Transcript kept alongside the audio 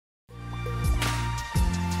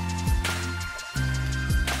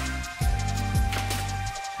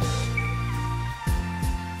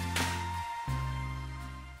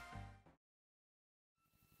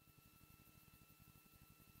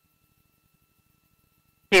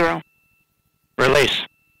0. Release.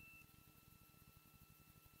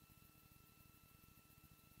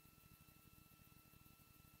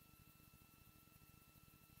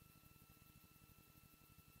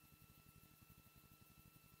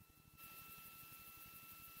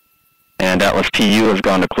 And Atlas PU has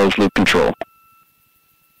gone to closed loop control.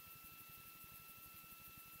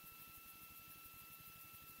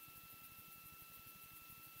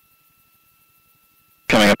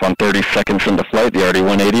 Coming up on 30 seconds into flight, the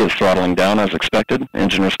RD-180 is throttling down as expected.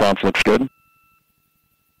 Engine response looks good.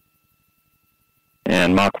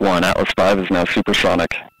 And Mach 1, Atlas 5 is now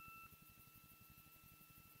supersonic.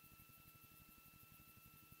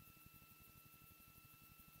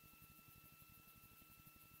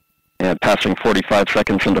 And passing 45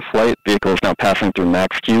 seconds into flight, vehicle is now passing through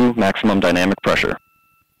max Q, maximum dynamic pressure.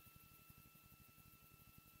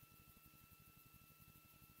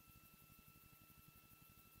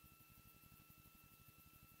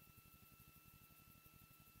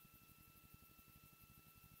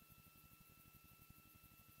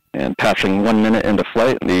 And passing 1 minute into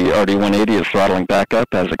flight, the RD-180 is throttling back up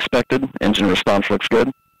as expected. Engine response looks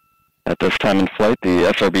good. At this time in flight,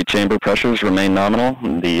 the SRB chamber pressures remain nominal.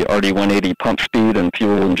 The RD-180 pump speed and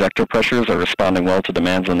fuel injector pressures are responding well to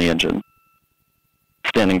demands on the engine.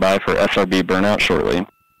 Standing by for SRB burnout shortly.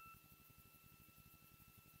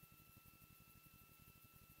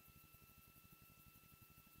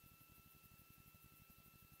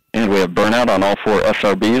 And we have burnout on all 4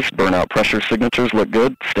 SRBs. Burnout pressure signatures look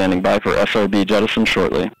good. Standing by for SRB jettison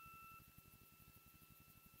shortly.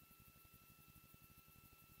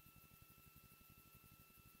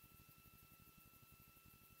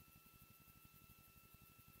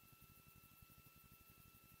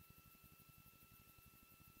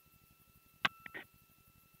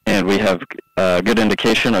 And we have a good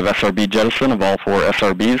indication of SRB jettison of all 4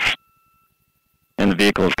 SRBs. And the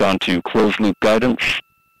vehicle has gone to closed loop guidance.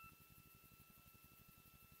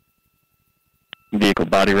 Vehicle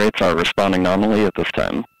body rates are responding nominally at this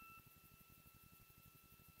time.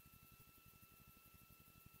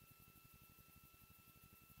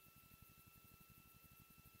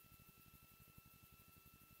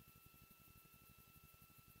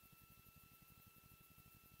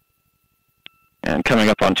 And coming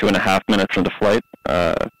up on 2.5 minutes into flight,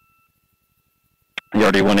 the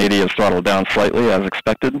RD-180 is throttled down slightly as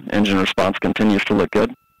expected. Engine response continues to look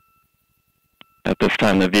good. At this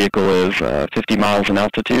time, the vehicle is 50 miles in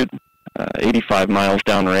altitude, 85 miles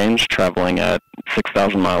downrange, traveling at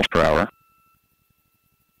 6,000 miles per hour.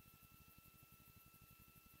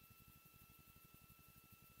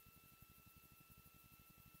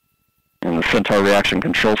 And the Centaur reaction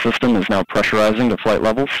control system is now pressurizing to flight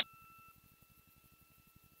levels.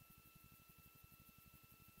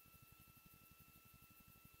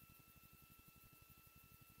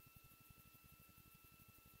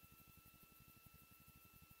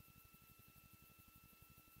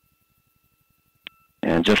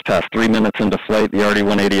 And just past 3 minutes into flight, the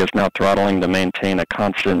RD-180 is now throttling to maintain a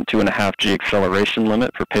constant 2.5 G acceleration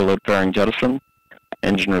limit for payload fairing jettison.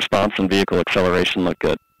 Engine response and vehicle acceleration look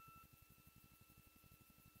good.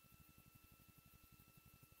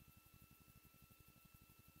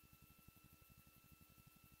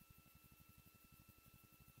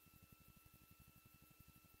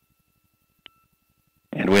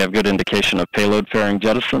 And we have good indication of payload fairing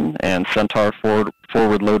jettison and Centaur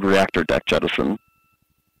forward load reactor deck jettison.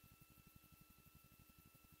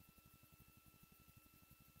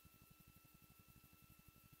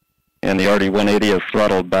 And the RD-180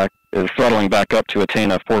 is throttling back up to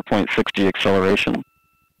attain a 4.6 G acceleration.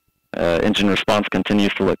 Engine response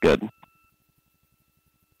continues to look good.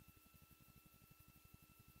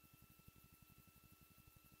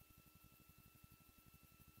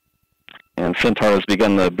 And Centaur has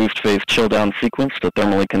begun the boost phase chill down sequence to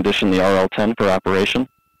thermally condition the RL-10 for operation.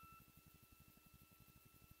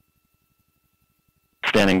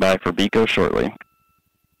 Standing by for BECO shortly.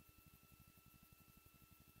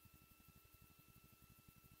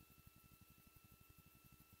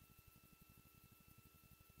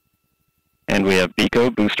 And we have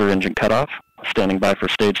BECO, booster engine cutoff, standing by for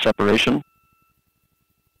stage separation.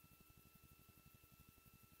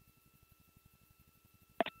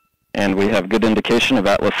 And we have good indication of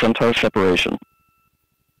Atlas Centaur separation.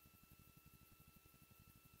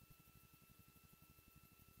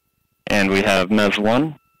 And we have MES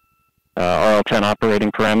 1. RL-10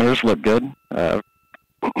 operating parameters look good.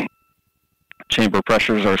 Chamber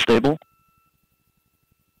pressures are stable.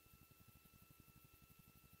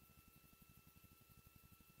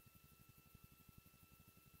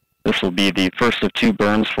 This will be the first of 2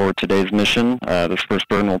 burns for today's mission. This first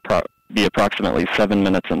burn will be approximately 7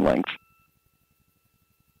 minutes in length.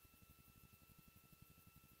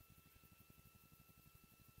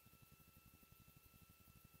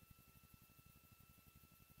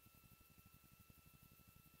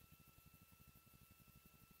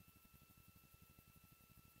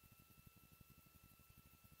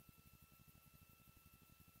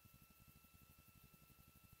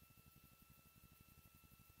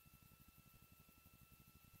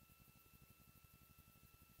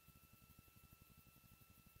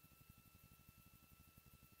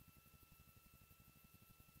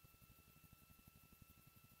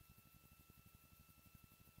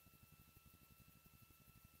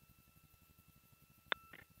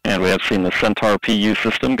 And we have seen the Centaur PU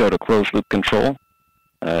system go to closed-loop control.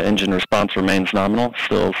 Engine response remains nominal,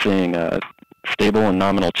 still seeing stable and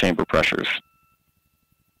nominal chamber pressures.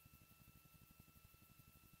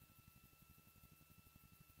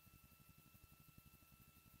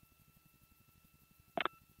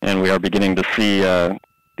 And we are beginning to see the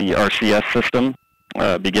RCS system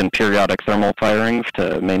begin periodic thermal firings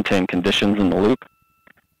to maintain conditions in the loop.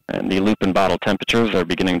 And the loop and bottle temperatures are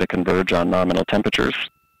beginning to converge on nominal temperatures.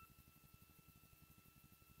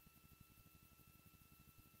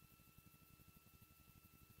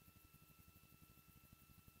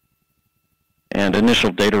 And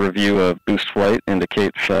initial data review of boost flight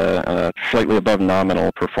indicates slightly above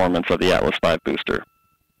nominal performance of the Atlas V booster.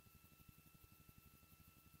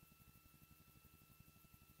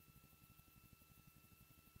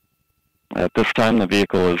 At this time, the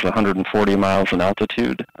vehicle is 140 miles in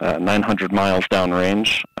altitude, 900 miles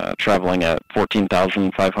downrange, traveling at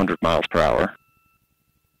 14,500 miles per hour.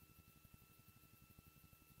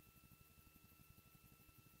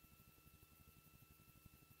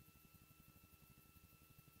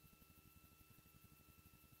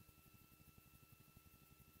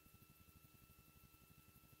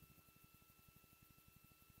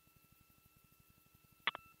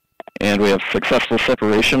 And we have successful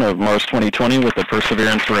separation of Mars 2020 with the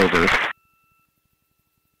Perseverance rover.